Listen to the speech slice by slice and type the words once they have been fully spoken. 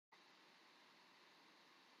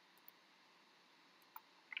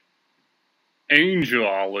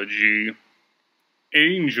Angelogy,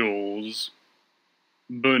 angels,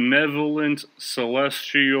 benevolent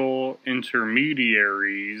celestial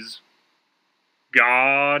intermediaries,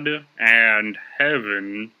 God and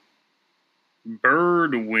heaven,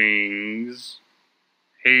 bird wings,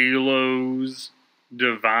 halos,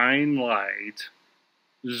 divine light,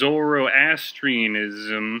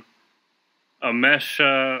 Zoroastrianism,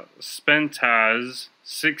 Amesha, Spentas,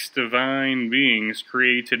 6 divine beings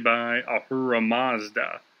created by Ahura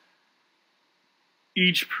Mazdā.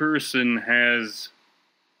 Each person has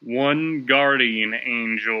one guardian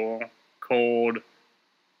angel called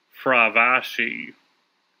Fravashi.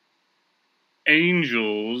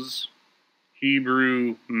 Angels,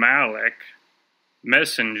 Hebrew malik,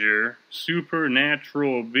 messenger,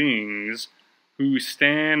 supernatural beings who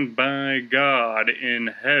stand by God in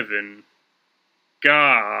heaven.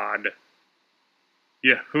 God,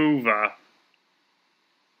 Yehova.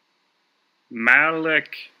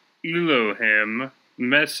 Malik, Elohim,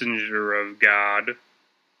 messenger of God.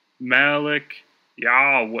 Malik,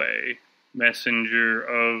 Yahweh, messenger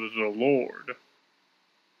of the Lord.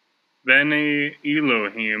 Bənē,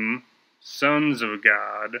 Elohîm, sons of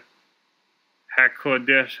God. Haqqôd,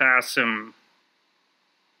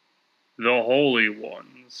 the holy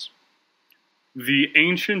ones. The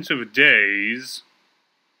Ancient of Days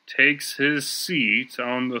takes his seat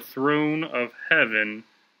on the throne of heaven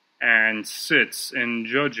and sits in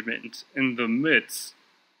judgment in the midst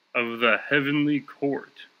of the heavenly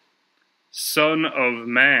court. Son of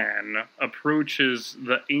Man approaches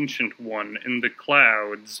the Ancient One in the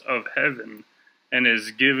clouds of heaven and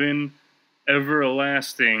is given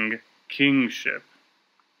everlasting kingship.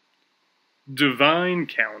 Divine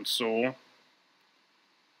council,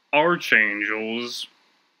 Archangels,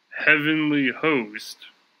 heavenly host,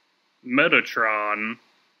 Metatron,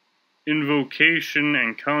 invocation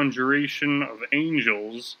and conjuration of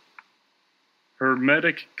angels,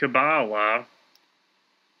 Hermetic Qabalah,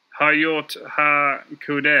 Hayot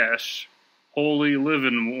Kodesh, holy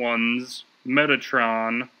living ones,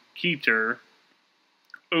 Metatron, Keter,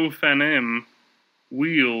 Ophanim,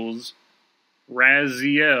 wheels,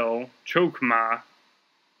 Raziel, Chokmah,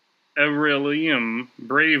 ɛ'lōhîm,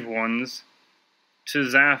 brave ones,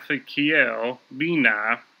 Tzafikiel,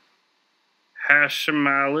 bənē,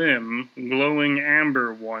 Hashmalim, glowing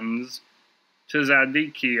amber ones,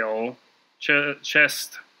 Tzadikiel,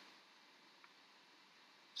 chest,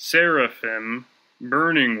 Seraphim,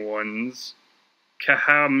 burning ones,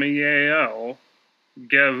 Kahamiel,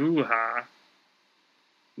 Yehwah,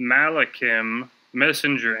 Malachim,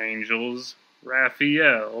 messenger angels,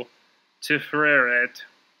 Raphael, Tiferet,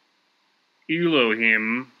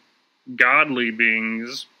 Elohim, godly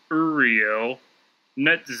beings, Uriel,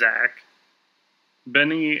 Netzach,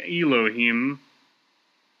 bənē Elohîm,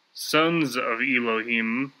 sons of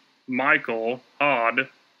Elohim, Michael, Hod,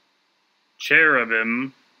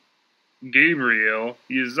 cherubim, Gabriel,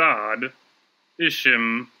 Yazad,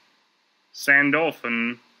 Ishim,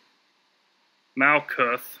 Sandalphon,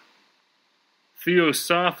 Malkuth,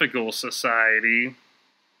 Theosophical Society,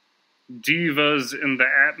 divas in the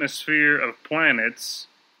atmosphere of planets,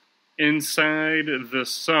 inside the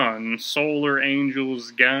sun, solar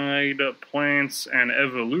angels guide plants and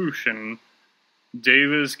evolution,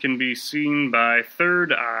 devas can be seen by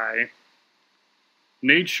third eye,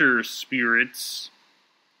 nature spirits,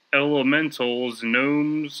 elementals,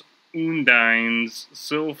 gnomes, undines,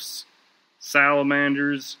 sylphs,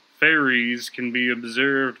 salamanders, fairies can be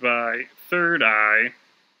observed by third eye.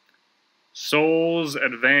 Souls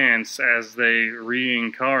advance as they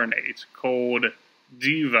reincarnate, called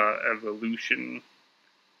diva evolution.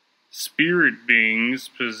 Spirit beings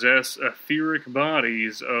possess etheric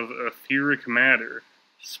bodies of etheric matter,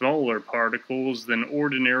 smaller particles than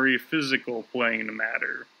ordinary physical plane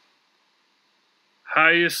matter.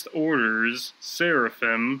 Highest orders,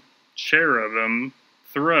 seraphim, cherubim,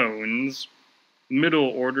 thrones. Middle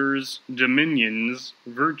orders, dominions,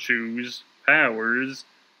 virtues, powers.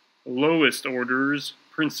 Lowest orders,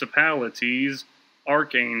 principalities,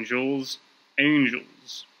 archangels,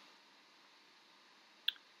 angels.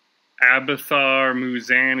 Abathar,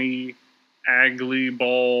 Muzani,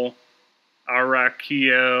 Aglibal,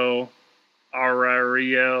 Arakiel,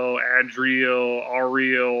 Arariel, Adriel,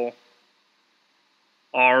 Ariel,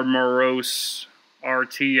 Armoros,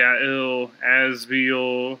 Artiael,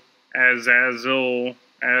 Asbiel, Azazel,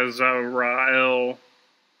 Azarael,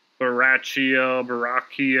 Barachiel,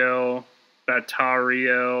 Barakiel,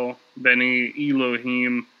 Batariel, bənē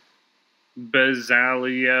Elohîm,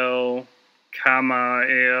 Bezaliel,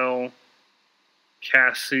 Kamael,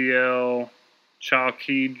 Cassiel,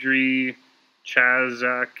 Chalkidri,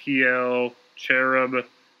 Chazakiel, Cherub,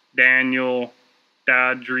 Daniel,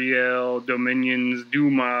 Dadriel, Dominions,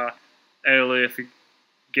 Duma, Elith,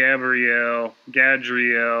 Gabriel,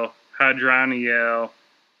 Gadriel, Hadraniel,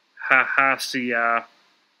 Hahasiah,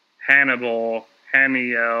 Hannibal,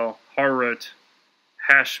 Haniel, Harut,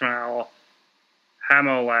 Hashmal,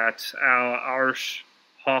 Hamolat, Al-Arsh,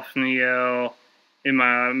 Hophniel,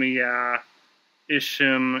 Imamiah,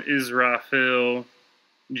 Ishim, Israfil,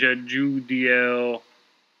 Jejudiel,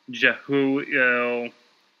 Jehuel,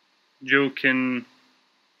 Jokin,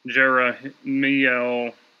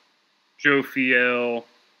 Jeremiel, Jophiel,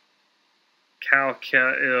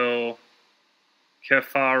 Kalkael,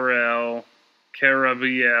 Kepharel,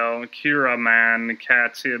 Kerabiel, Kiraman,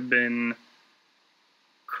 Katibin,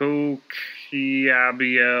 Kokiabiel,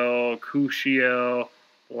 Kushiel,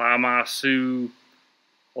 Lamasu,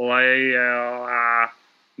 Lael,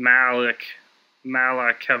 Malik,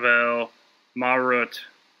 Malakavel, Marut,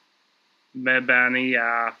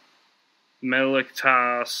 Mebaniah,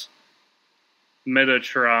 Meliktas,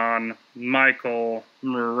 Metatron, Michael,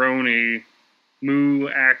 Moroni,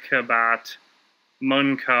 Mu'akabat,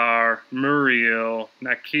 Munkar, Muriel,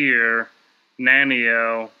 Nakir,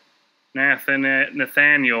 Naniel,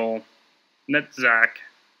 Nathaniel, Netzach,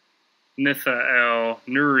 Nithael,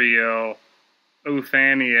 Nuriel,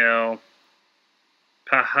 Othaniel,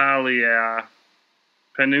 Pahaliah,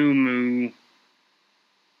 Penumu,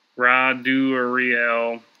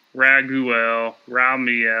 Raduariel, Raguel,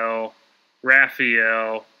 Ramiel,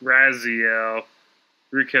 Raphael, Raziel,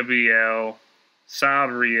 Rikabiel,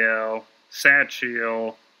 Sabriel,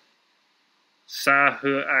 Sachiel,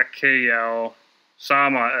 Sahuakael,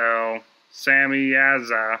 Samael,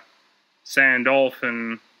 Samiaza,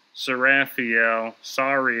 Sandolphin, Sarathiel,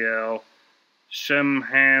 Sariel,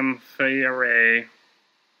 Shemhamphere,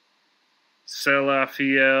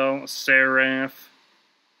 Selaphiel, Seraph,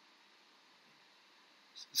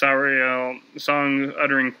 Sariel, song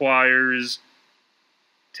uttering choirs,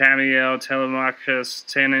 Tamiel, Telemachus,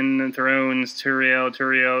 Tanin, Thrones, Turiel,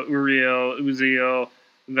 Uriel, Uziel,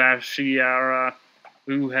 Vashiara,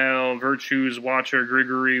 Uhel, Virtues, Watcher,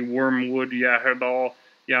 Grigory, Wormwood, Yahabal,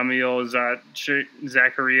 Yamiel,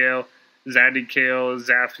 Zachariel, Zadikael,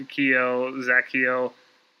 Zaphikiel, Zachiel,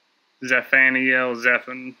 Zephaniel,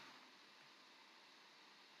 Zephan.